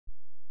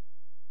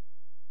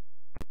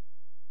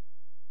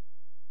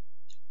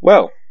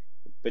Well,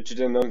 bet you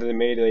didn't know they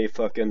made a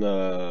fucking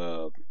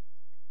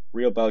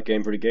real bout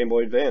game for the Game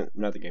Boy Advance.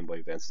 Not the Game Boy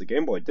Advance, the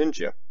Game Boy, didn't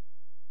you?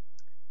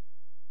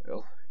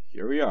 Well,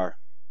 here we are.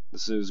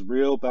 This is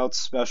real bout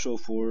special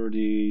for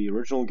the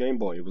original Game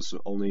Boy. It was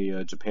only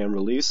a Japan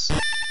release.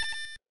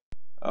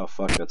 Oh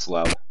fuck, that's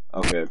loud.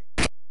 Okay.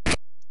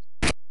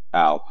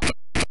 Ow.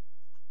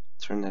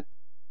 Turn that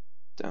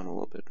down a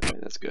little bit.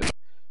 Alright, that's good.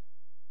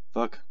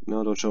 Fuck.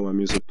 No, don't show my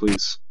music,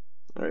 please.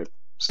 Alright,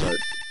 start.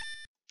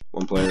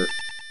 One player.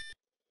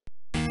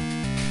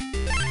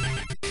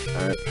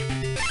 Alright.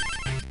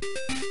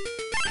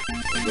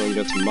 I'm going to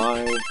get to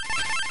my...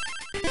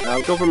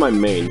 I'll go for my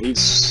main.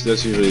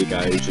 That's usually the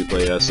guy I usually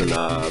play as in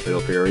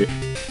Fatal Fury.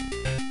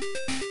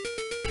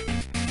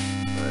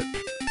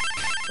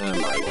 Alright.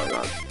 Why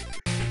not?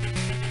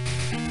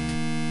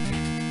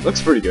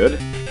 Looks pretty good.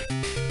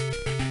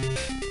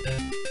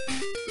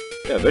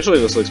 Yeah, visually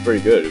this looks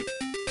pretty good.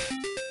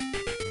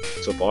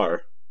 So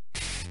far.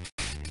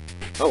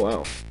 Oh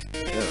wow.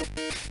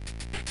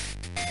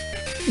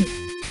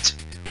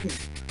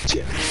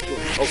 Yeah.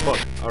 Oh fuck.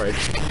 Alright.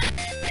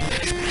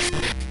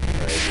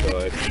 Alright, so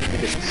I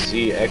think it's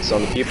ZX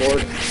on the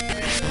keyboard.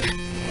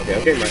 Okay,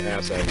 I'm getting my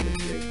ass handed to me.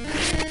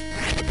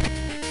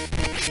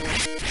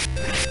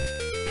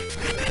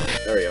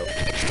 There we go.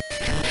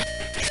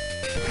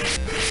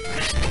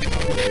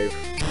 Power wave.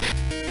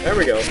 There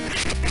we go.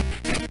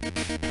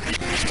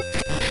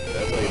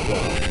 That's how you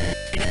block.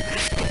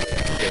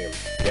 Okay, I'm getting him.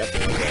 Yep,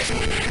 I'm dead.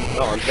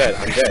 No, I'm dead.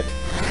 I'm dead.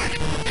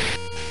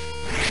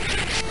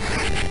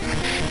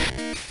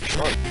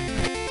 Come on.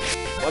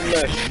 One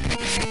mesh.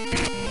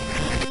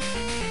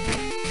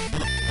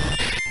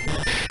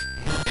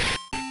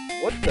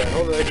 What the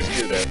hell did I just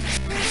do there?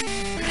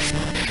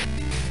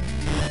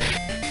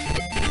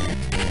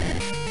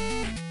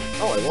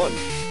 Oh, I won.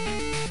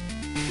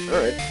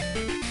 Alright.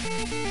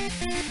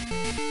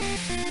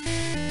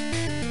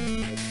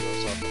 Let's throw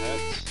us off the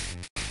heads.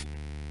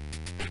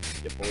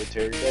 Your boy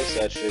Terry does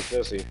that shit,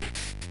 does he?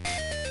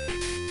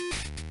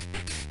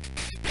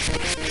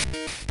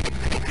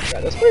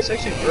 Yeah, this plays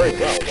actually very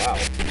well, wow.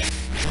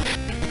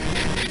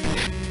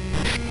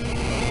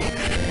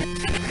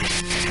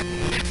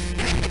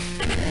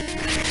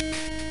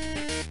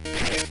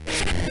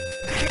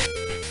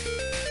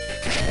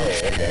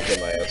 Oh, okay, I'll get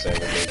my ass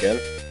handed again.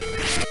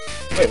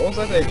 Wait, what was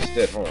that I just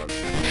did? Hold on. Oh,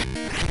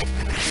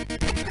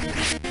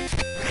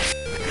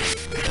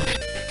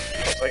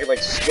 so I can like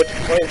switch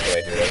planes when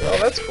I do that. Oh,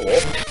 that's cool.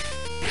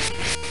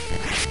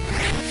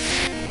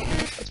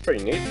 That's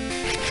pretty neat.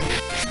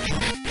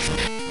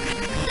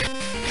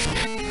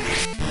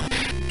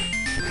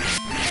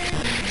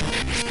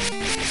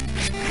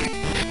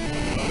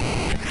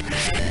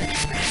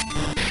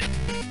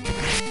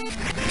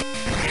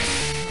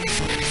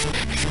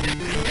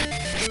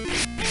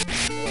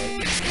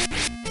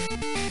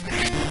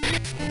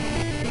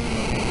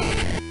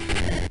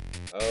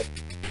 Oh,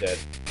 dead.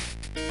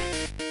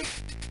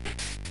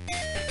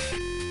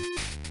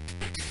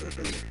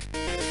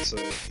 Alright, so...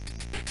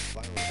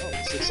 Finally, oh,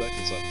 6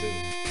 seconds left, too.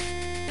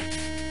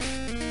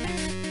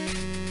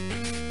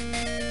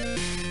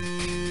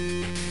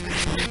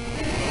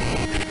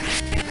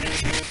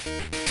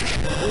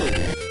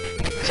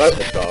 Ooh.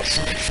 Seismic toss.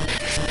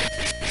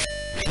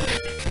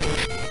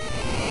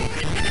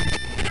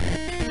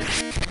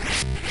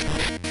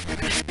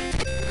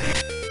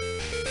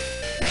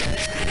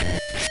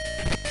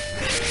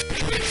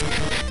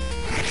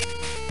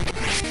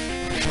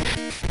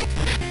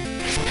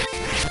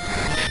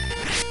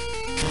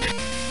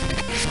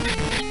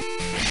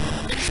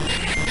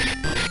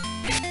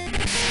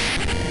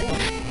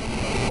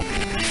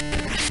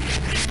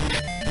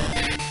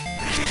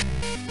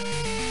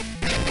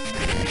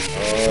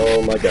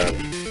 Oh my god.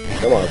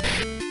 Come on.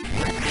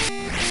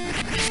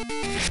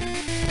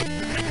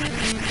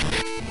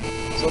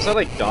 So is that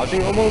like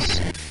dodging almost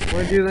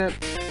when I do that?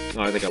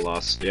 Oh, I think I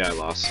lost. Yeah, I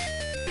lost.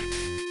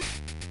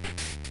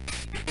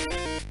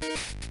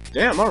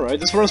 Damn, alright,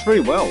 this runs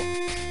pretty well.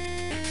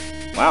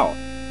 Wow.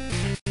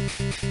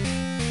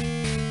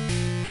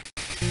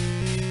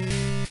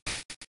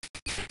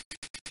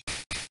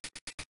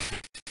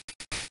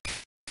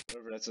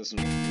 Whatever that system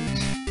is.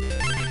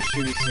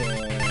 Choose,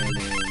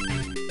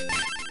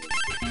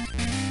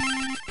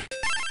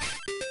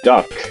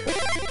 Duck.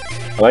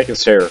 I like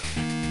his hair.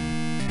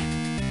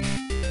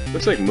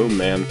 Looks like Moon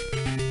Man.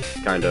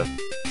 Kinda.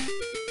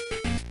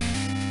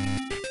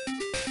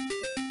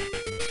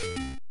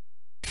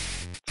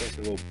 It's like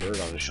a little bird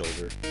on his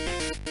shoulder.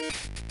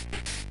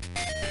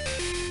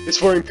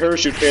 It's wearing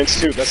parachute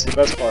pants too, that's the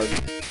best part.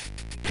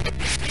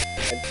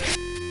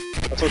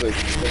 That's what they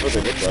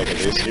look like at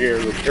least.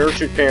 Either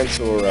parachute pants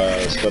or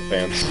split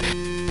pants.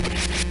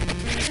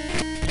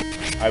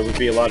 I would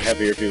be a lot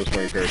heavier if he was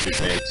wearing parachute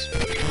pants.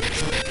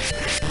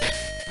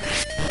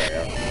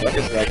 Luck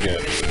is not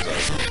good.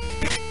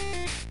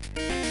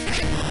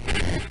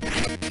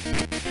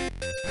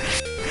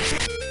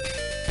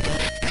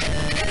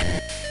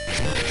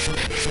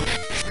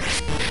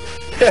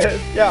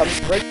 Yeah, I'm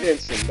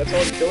breakdancing. That's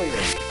all I'm doing.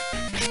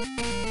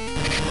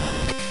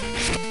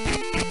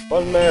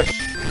 One mesh.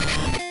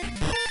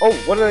 Oh,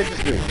 what did I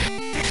just do?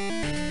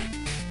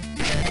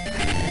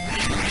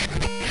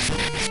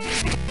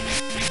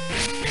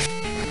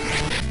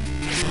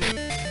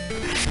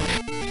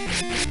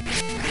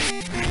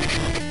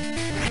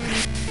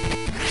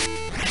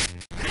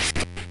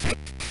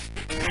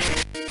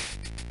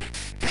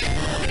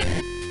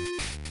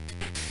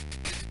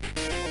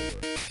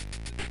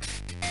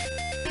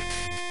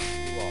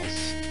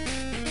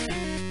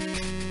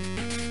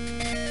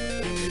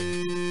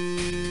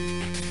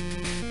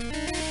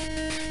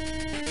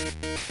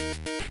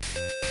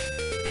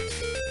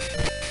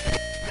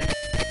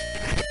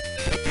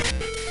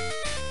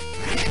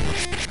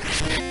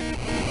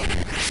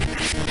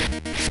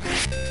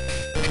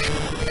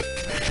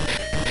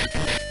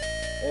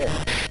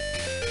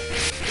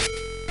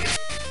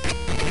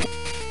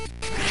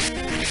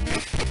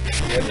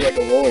 It's like a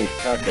rolling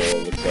tackle,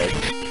 it looks like.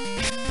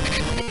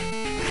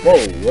 Whoa,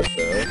 what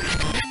the?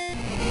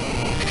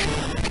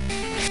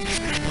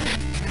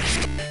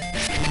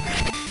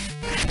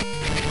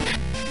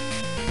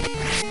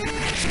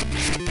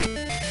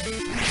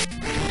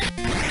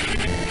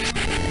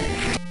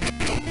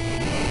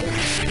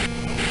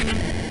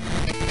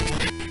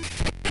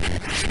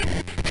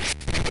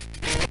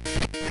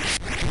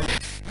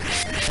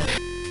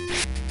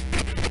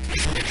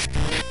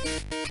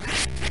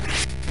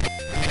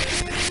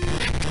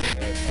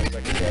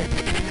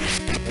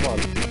 Come on.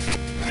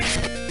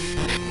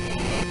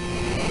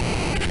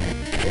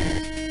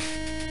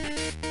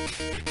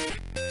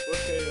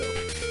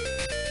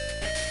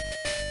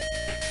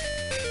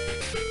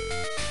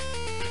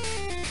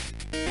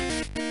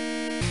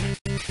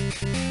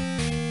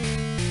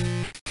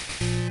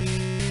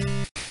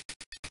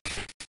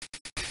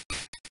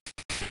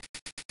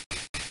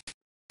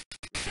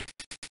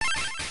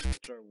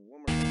 Try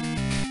one more time.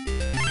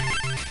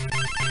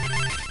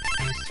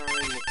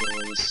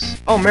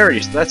 Oh, Mary,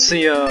 that's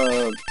the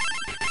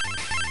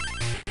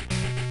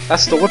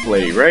whip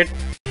lady, right?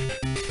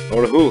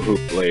 Or the hula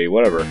hoop lady,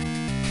 whatever.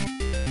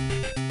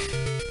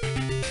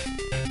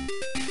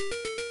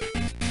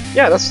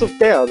 Yeah, that's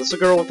the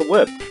girl with the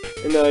whip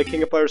in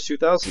King of Fighters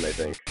 2000, I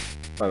think,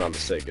 if I'm not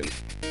mistaken.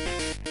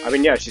 I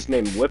mean, yeah, she's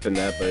named Whip in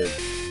that, but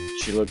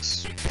she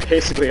looks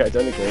basically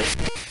identical.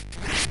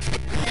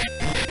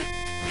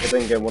 But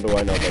then again, what do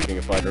I know about King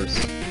of Fighters?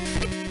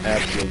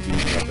 Absolutely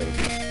nothing.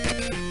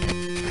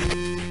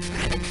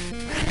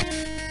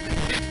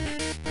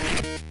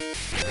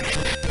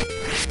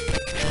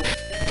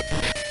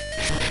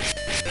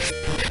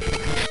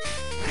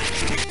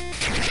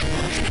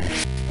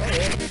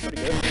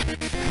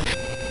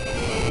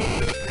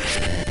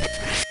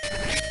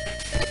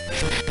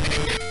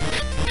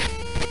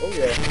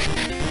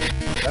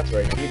 That's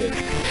right, he did.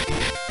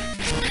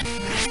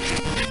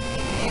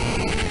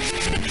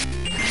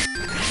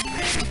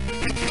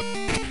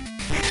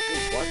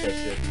 Watch that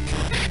shit.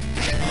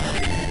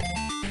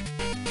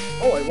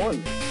 Oh, I won!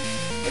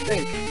 I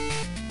think.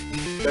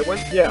 Did I win?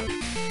 Yeah.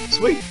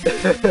 Sweet!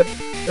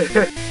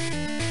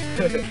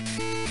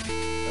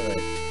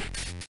 Alright.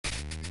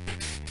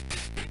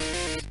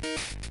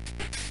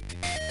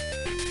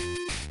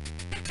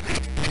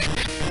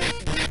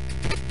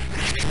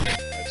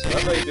 So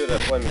that's how you do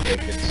that flaming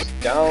kick. It's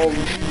down,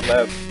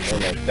 left, or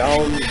no,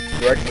 down,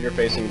 direction you're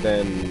facing,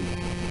 then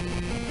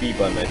B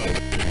button, I think.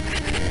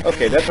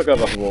 Okay, that took out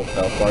the whole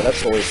health bar,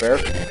 that's totally fair.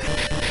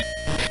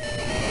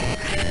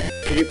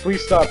 Could you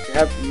please stop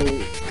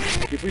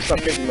could you please stop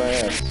kicking my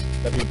ass?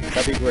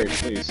 That'd be great,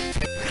 please.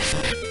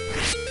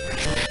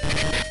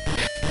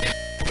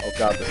 Oh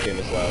god, this game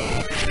is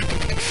loud.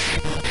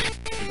 I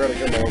can barely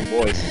hear my own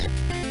voice.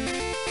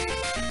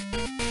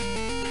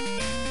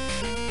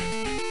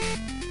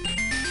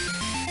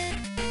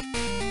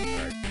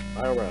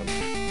 Final round.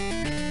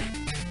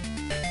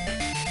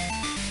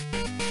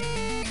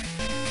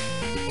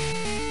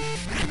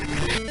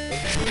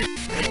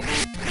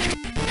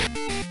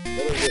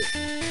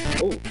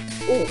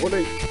 Oh, what are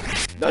you?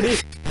 Nani?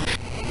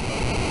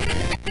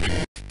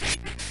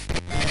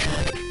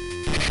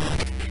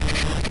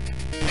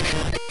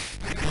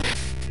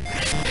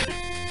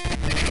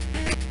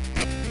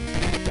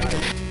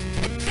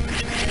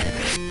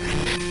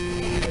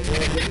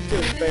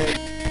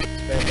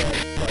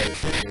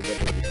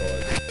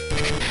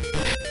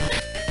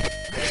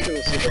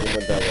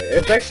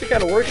 It's actually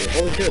kind of working.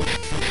 Holy shit.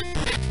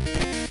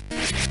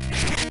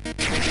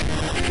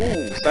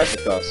 Ooh,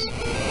 Cypher toss.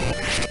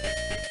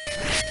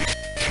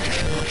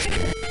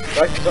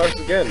 Cypher toss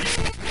again.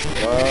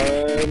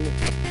 One.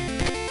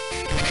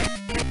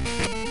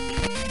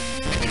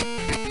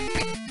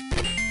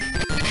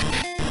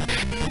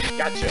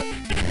 Gotcha.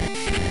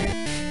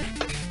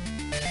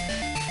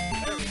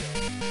 There we go.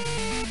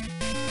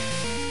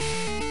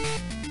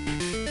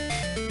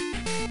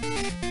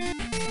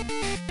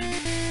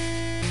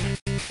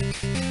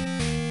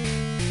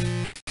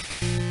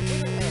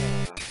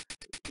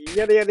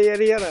 Yada yada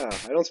yada yada.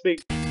 I don't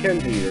speak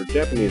Kanji or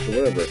Japanese or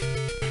whatever.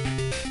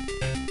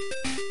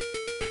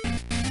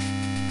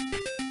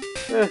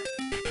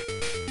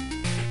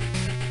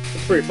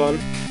 It's pretty fun.